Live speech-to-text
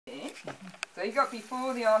So you've got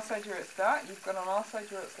before the Ice Age where it's dark, you've got an Ice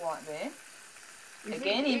Age where it's light there.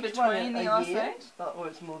 Again, in between the Ice Age, or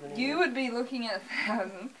it's more than you would be looking at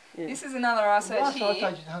thousands. Yeah. This is another Ice Age here. Ice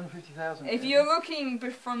Age is 150,000. If you're looking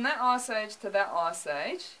from that Ice Age to that Ice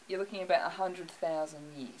Age, you're looking about 100,000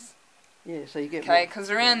 years. Yeah, so you get... Okay,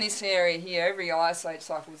 because around this area here, every Ice Age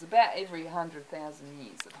cycle is about every 100,000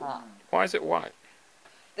 years apart. Why is it white?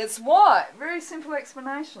 It's white. Very simple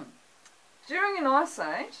explanation. During an Ice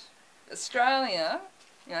Age, Australia,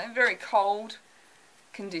 very cold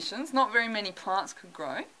conditions, not very many plants could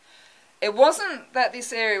grow. It wasn't that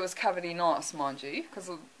this area was covered in ice, mind you,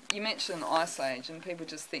 because you mentioned Ice Age and people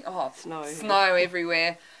just think, oh, snow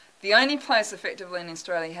everywhere. The only place effectively in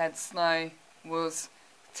Australia had snow was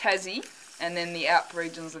Tassie and then the Alp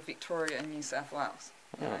regions of Victoria and New South Wales.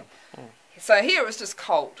 So here it was just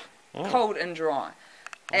cold and dry.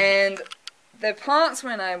 And the plants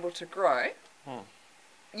weren't able to grow.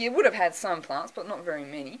 You would have had some plants, but not very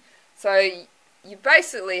many. So you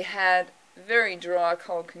basically had very dry,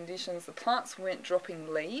 cold conditions. The plants weren't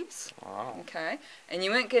dropping leaves, okay, and you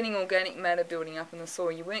weren't getting organic matter building up in the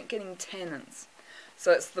soil. You weren't getting tannins.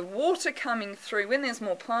 So it's the water coming through, when there's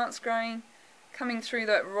more plants growing, coming through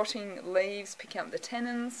that rotting leaves, picking up the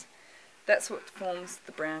tannins. That's what forms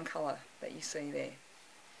the brown colour that you see there.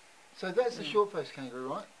 So that's the short-faced kangaroo,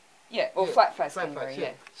 right? Yeah, or flat-faced kangaroo,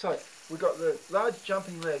 yeah. So we've got the large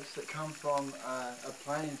jumping legs that come from a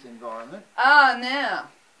plains environment. Now,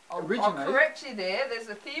 I'll correct you there. There's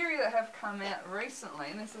a theory that have come out recently,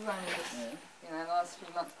 and this is only just, the last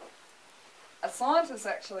few months. A scientist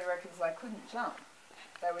actually reckons they couldn't jump.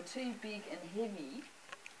 They were too big and heavy.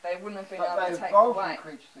 They wouldn't have been able to take the weight.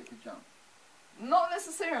 Creatures that could jump. Not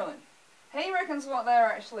necessarily. He reckons what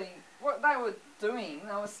they were doing,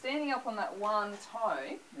 they were standing up on that one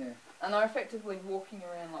toe, and they were effectively walking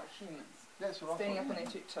around like humans. That's what standing I up thought, on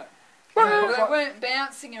their tiptoe. They weren't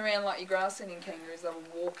bouncing around like your grass-eating kangaroos, they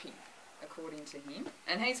were walking, according to him.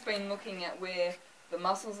 And he's been looking at where the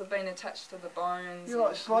muscles have been attached to the bones. You're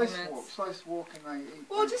like slow walking, they eat.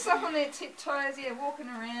 Well, just up on their tiptoes, walking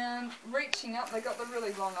around, reaching up. They got the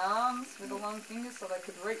really long arms with the long fingers so they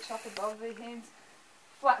could reach up above their heads.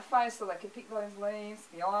 Flat face so they could pick those leaves.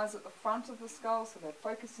 The eyes at the front of the skull so they're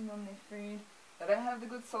focusing on their food. They don't have the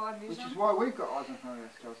good side vision. Which is why we've got eyes in front of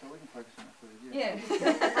our skull, so we can focus on our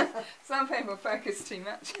food. Yeah. Some people focus too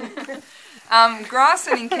much.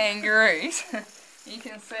 Grass-eating kangaroos, you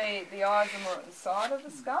can see the eyes are more at the side of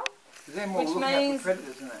the skull. They're more looking out for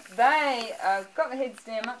predators, isn't it? They got their heads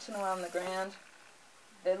down, much and on the ground.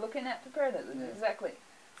 They're looking out for predators, exactly.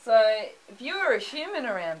 So if you were a human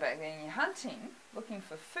around back then and you're hunting, looking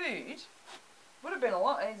for food, would have been a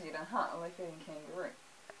lot easier to hunt a leaf-eating kangaroo.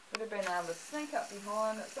 Would have been able to sneak up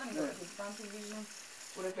behind it, it's only got a good frontal vision,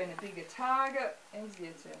 would have been a bigger target,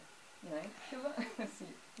 easier to, kill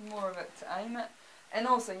it, more of it to aim at, and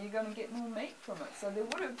also you're going to get more meat from it. So there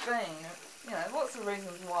would have been, lots of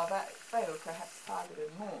reasons why they were perhaps targeted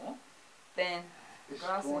more than the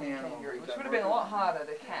grass-eating kangaroo, which would have been a lot harder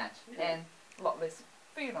to catch and a lot less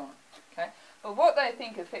food on it, okay? But what they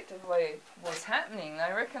think effectively was happening,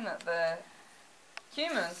 they reckon that the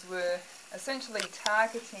humans were essentially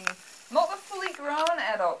targeting not the fully grown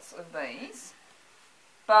adults of these,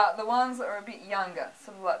 but the ones that were a bit younger,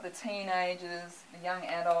 sort of like the teenagers, the young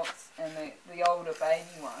adults, and the older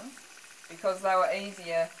baby ones, because they were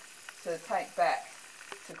easier to take back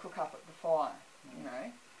to cook up at the fire,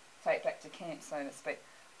 take back to camp, so to speak.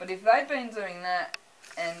 But if they'd been doing that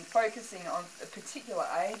and focusing on a particular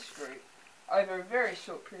age group over a very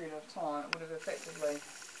short period of time, it would have effectively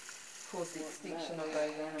caused the extinction of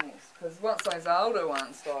those animals. Because once those older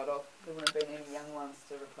ones died off, there wouldn't have been any young ones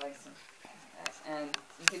to replace them. And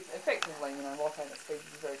you could effectively, wipe out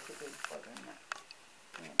species very quickly by doing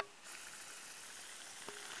that.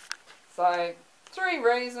 So, 3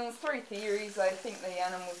 reasons, 3 theories. They think the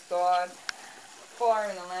animals died. Fire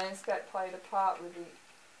in the landscape played a part with the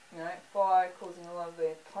fire causing a lot of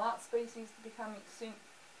their plant species to become extinct.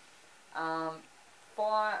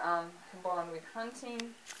 Fire combined with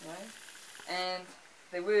hunting, and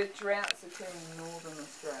there were droughts occurring in northern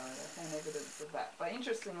Australia. They found evidence of that. But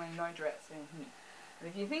interestingly, no droughts down here. And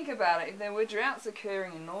if you think about it, if there were droughts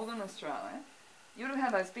occurring in northern Australia, you would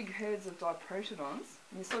have had those big herds of diprotodons.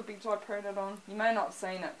 You saw a big diprotodon. You may not have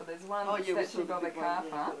seen it, but there's one that's statue of the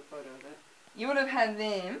Carpa. You would have had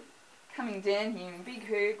them coming down here in big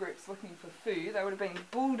herd groups looking for food. They would have been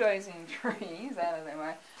bulldozing trees out of their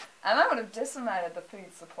way, and they would have decimated the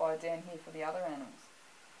food supply down here for the other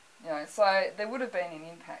animals. So there would have been an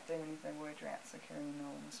impact even if there were droughts occurring in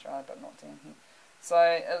northern Australia, but not down here. So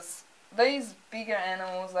it's these bigger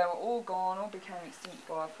animals, they were all gone, all became extinct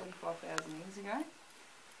by 45,000 years ago,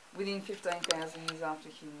 within 15,000 years after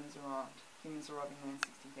humans arrived. Humans arriving around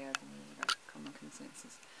 60,000 years ago, common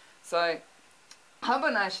consensus. So,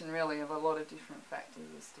 hibernation really of a lot of different factors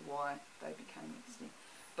as to why they became extinct.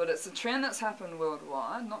 But it's a trend that's happened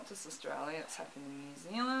worldwide, not just Australia. It's happened in New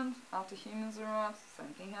Zealand after humans arrived.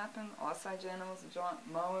 Same thing happened. Ice Age animals, the giant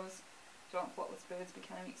moas, giant flightless birds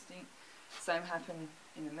became extinct. Same happened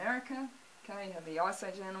in America. Okay, you have the Ice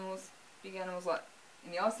Age animals, big animals like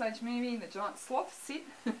in the Ice Age movie, the giant sloth, Sid.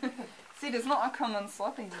 Sid is not a common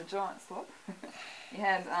sloth, he's a giant sloth. You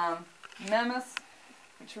had mammoths,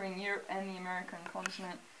 which were in Europe and the American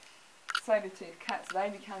continent. Saber-toothed cats, they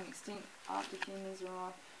became extinct after humans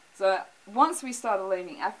arrived. So once we started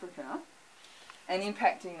leaving Africa and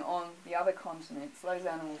impacting on the other continents, those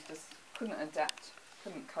animals just couldn't adapt,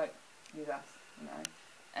 couldn't cope with us, you know.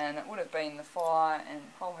 And it would have been the fire and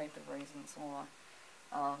a whole heap of reasons why.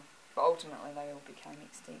 But ultimately they all became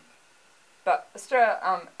extinct. But Australia,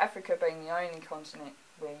 Africa being the only continent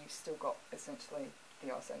where you've still got essentially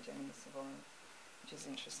the Ice Age animals surviving, which is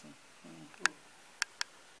interesting. Yeah.